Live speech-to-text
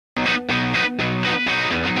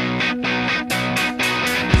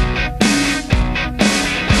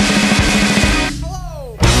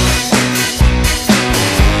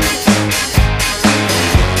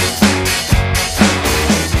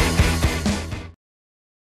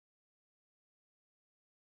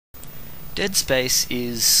Dead Space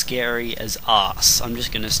is scary as arse. I'm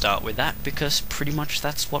just going to start with that because pretty much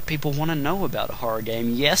that's what people want to know about a horror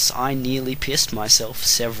game. Yes, I nearly pissed myself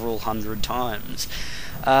several hundred times.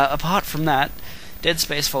 Apart from that, Dead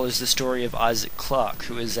Space follows the story of Isaac Clarke,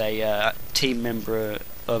 who is a team member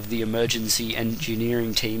of the emergency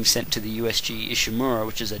engineering team sent to the USG Ishimura,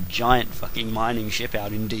 which is a giant fucking mining ship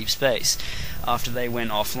out in deep space, after they went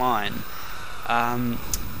offline.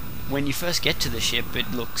 When you first get to the ship,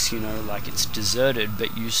 it looks, like it's deserted,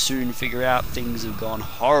 but you soon figure out things have gone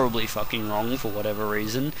horribly fucking wrong for whatever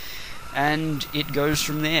reason, and it goes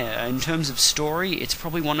from there. In terms of story, it's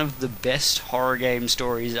probably one of the best horror game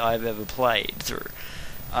stories I've ever played through.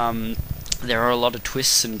 There are a lot of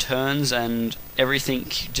twists and turns, and everything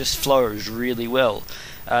just flows really well.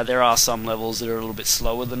 There are some levels that are a little bit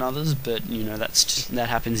slower than others, but that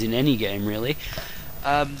happens in any game, really.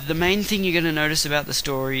 The main thing you're going to notice about the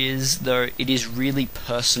story is, though, it is really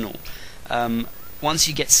personal. Once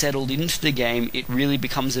you get settled into the game, it really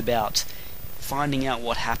becomes about finding out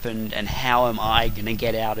what happened and how am I going to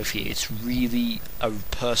get out of here. It's really a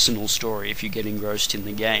personal story if you get engrossed in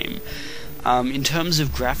the game. In terms of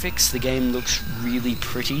graphics, the game looks really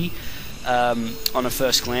pretty, on a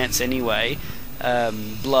first glance anyway.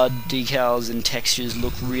 Blood, decals and textures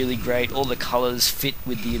look really great. All the colours fit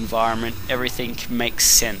with the environment. Everything makes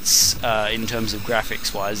sense in terms of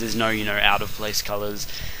graphics wise. There's no out of place colours.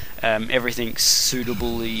 Everything's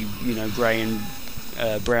suitably grey and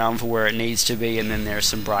brown for where it needs to be, and then there are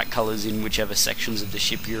some bright colours in whichever sections of the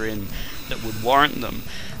ship you're in that would warrant them.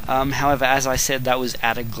 However, as I said, that was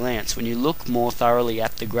at a glance. When you look more thoroughly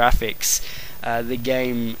at the graphics, the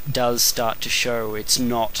game does start to show it's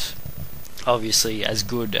not obviously as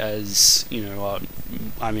good as,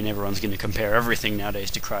 everyone's going to compare everything nowadays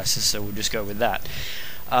to Crysis, so we'll just go with that.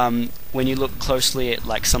 When you look closely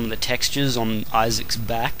at some of the textures on Isaac's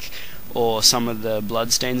back, or some of the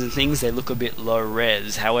bloodstains and things, they look a bit low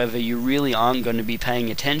res. However, you really aren't going to be paying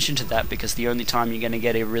attention to that, because the only time you're going to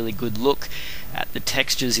get a really good look at the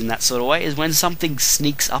textures in that sort of way is when something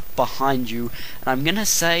sneaks up behind you, and I'm going to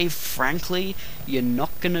say, frankly, you're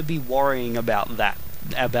not going to be worrying about that,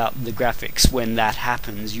 about the graphics when that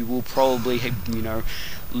happens. You will probably,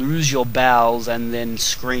 lose your bowels and then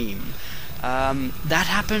scream. That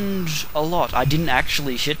happened a lot. I didn't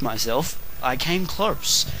actually shit myself. I came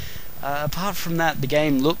close. Apart from that, the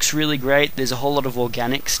game looks really great. There's a whole lot of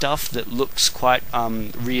organic stuff that looks quite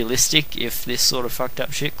realistic. If this sort of fucked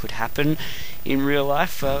up shit could happen in real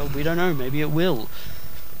life, we don't know, maybe it will.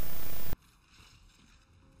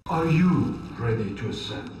 Are you ready to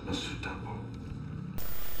ascend, Mr. Temple?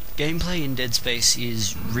 Gameplay in Dead Space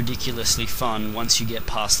is ridiculously fun once you get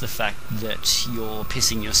past the fact that you're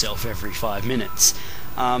pissing yourself every 5 minutes.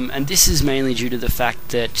 And this is mainly due to the fact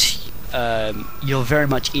that you're very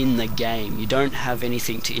much in the game. You don't have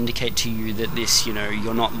anything to indicate to you that this,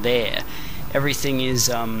 you're not there. Everything is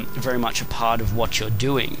very much a part of what you're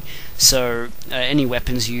doing. So any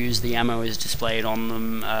weapons used, the ammo is displayed on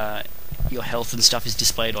them, your health and stuff is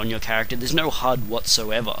displayed on your character. There's no HUD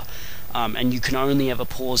whatsoever. And you can only ever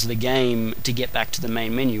pause the game to get back to the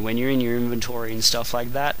main menu. When you're in your inventory and stuff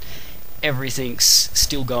like that, everything's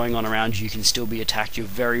still going on around you. You can still be attacked. You're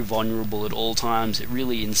very vulnerable at all times. It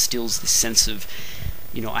really instills this sense of,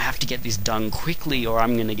 I have to get this done quickly or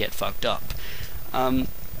I'm going to get fucked up.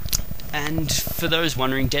 And for those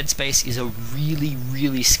wondering, Dead Space is a really,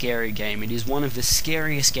 really scary game. It is one of the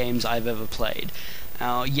scariest games I've ever played.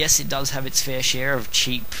 Yes, it does have its fair share of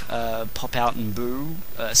cheap pop out and boo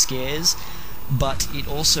scares, but it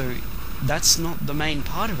also, that's not the main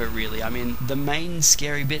part of it really. I mean, the main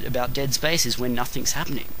scary bit about Dead Space is when nothing's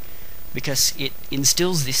happening, because it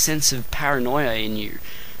instills this sense of paranoia in you.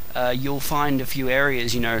 You'll find a few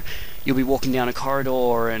areas, you'll be walking down a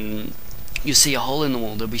corridor and you'll see a hole in the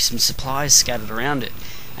wall, there'll be some supplies scattered around it,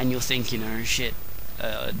 and you'll think, shit,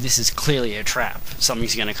 this is clearly a trap.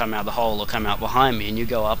 Something's going to come out the hole or come out behind me, and you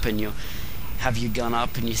go up and you have your gun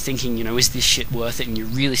up and you're thinking, is this shit worth it? And you're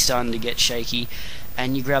really starting to get shaky,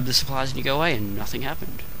 and you grab the supplies and you go away and nothing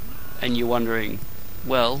happened. And you're wondering,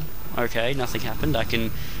 well, okay, nothing happened,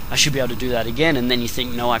 I should be able to do that again, and then you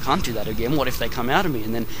think, no, I can't do that again, what if they come out of me?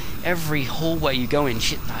 And then every hallway you go in,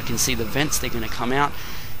 shit, I can see the vents, they're going to come out.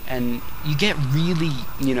 And you get really,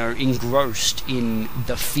 engrossed in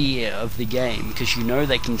the fear of the game, because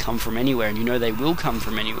they can come from anywhere, and they will come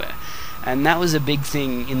from anywhere. And that was a big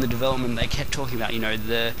thing in the development. They kept talking about,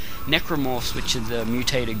 the necromorphs, which are the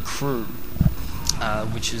mutated crew,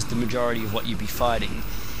 which is the majority of what you'd be fighting,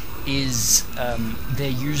 is they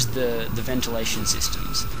use the ventilation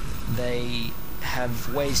systems. They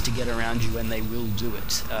have ways to get around you, and they will do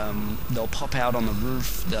it. They'll pop out on the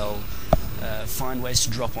roof, they'll find ways to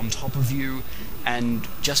drop on top of you, and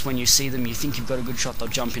just when you see them, you think you've got a good shot, they'll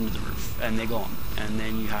jump into the roof, and they're gone. And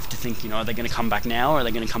then you have to think, are they going to come back now, or are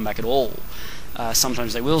they going to come back at all?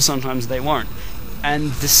 Sometimes they will, sometimes they won't.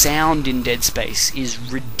 And the sound in Dead Space is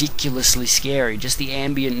ridiculously scary, just the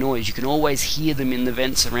ambient noise. You can always hear them in the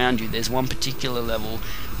vents around you. There's one particular level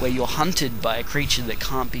where you're hunted by a creature that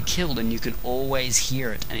can't be killed, and you can always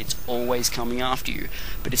hear it, and it's always coming after you.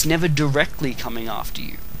 But it's never directly coming after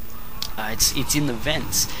you. It's in the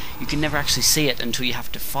vents. You can never actually see it until you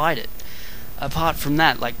have to fight it. Apart from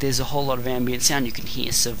that, there's a whole lot of ambient sound. You can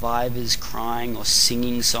hear survivors crying or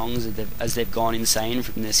singing songs as they've gone insane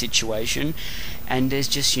from their situation. And there's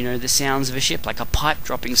just, the sounds of a ship. Like a pipe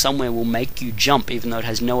dropping somewhere will make you jump, even though it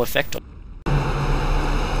has no effect on you.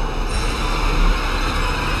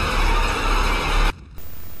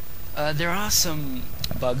 There are some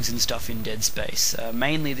bugs and stuff in Dead Space.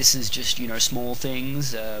 Mainly this is just, small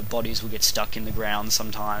things. Bodies will get stuck in the ground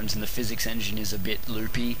sometimes, and the physics engine is a bit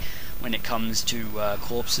loopy when it comes to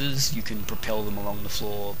corpses. You can propel them along the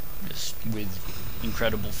floor just with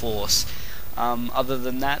incredible force. Other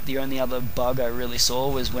than that, the only other bug I really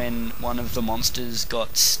saw was when one of the monsters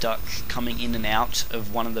got stuck coming in and out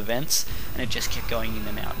of one of the vents, and it just kept going in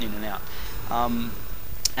and out, in and out.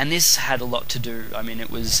 And this had a lot to do,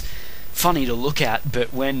 it was funny to look at,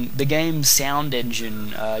 but when the game's sound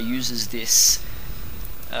engine uses this,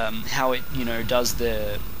 how it does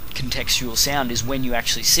the contextual sound is when you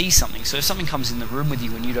actually see something. So if something comes in the room with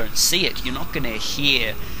you and you don't see it, you're not going to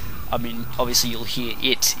hear, obviously you'll hear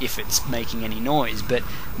it if it's making any noise, but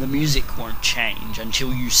the music won't change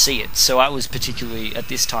until you see it. So I was particularly at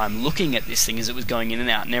this time looking at this thing as it was going in and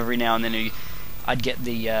out, and every now and then I'd get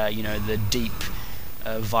the the deep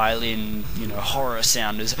violin, horror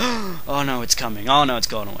sound is, oh no, it's coming, oh no, it's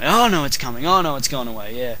gone away, oh no, it's coming, oh no, it's gone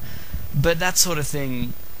away, yeah. But that sort of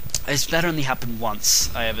thing, that only happened once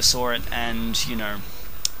I ever saw it, and,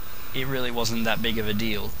 it really wasn't that big of a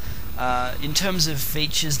deal. In terms of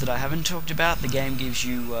features that I haven't talked about, the game gives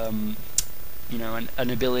you, an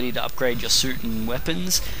ability to upgrade your suit and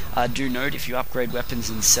weapons. Do note, if you upgrade weapons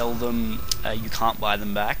and sell them, you can't buy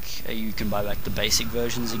them back. You can buy back the basic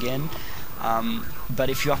versions again. But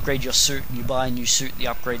if you upgrade your suit and you buy a new suit, the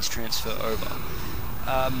upgrades transfer over.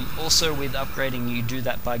 Also with upgrading, you do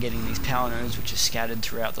that by getting these power nodes, which are scattered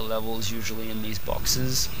throughout the levels, usually in these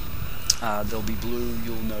boxes. They'll be blue,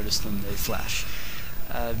 you'll notice them, they flash.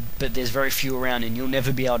 But there's very few around, and you'll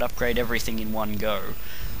never be able to upgrade everything in one go.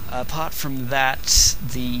 Apart from that,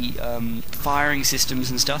 the firing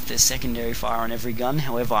systems and stuff, there's secondary fire on every gun.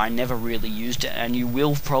 However, I never really used it, and you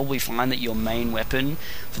will probably find that your main weapon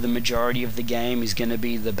for the majority of the game is going to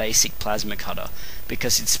be the basic plasma cutter,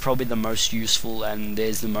 because it's probably the most useful and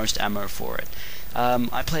there's the most ammo for it.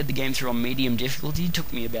 I played the game through on medium difficulty. It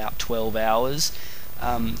took me about 12 hours.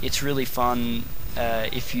 It's really fun.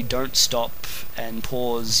 If you don't stop and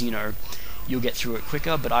pause, you'll get through it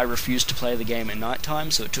quicker, but I refused to play the game at night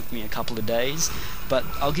time, so it took me a couple of days. But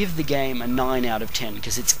I'll give the game a 9 out of 10,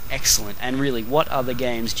 because it's excellent. And really, what other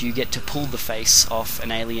games do you get to pull the face off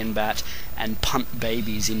an alien bat and punt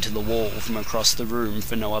babies into the wall from across the room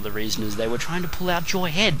for no other reason as they were trying to pull out your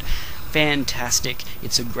head? Fantastic.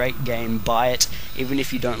 It's a great game. Buy it. Even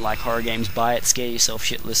if you don't like horror games, buy it, scare yourself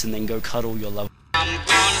shitless, and then go cuddle your love. I'm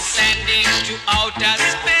gonna send it to outer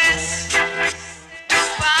space to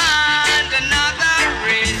find another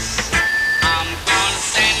race. I'm gonna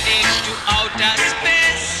send it to outer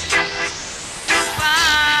space to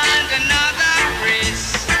find another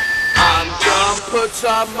race. I'm gonna put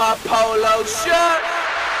on my polo shirt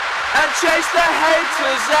and chase the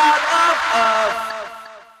haters out of Earth.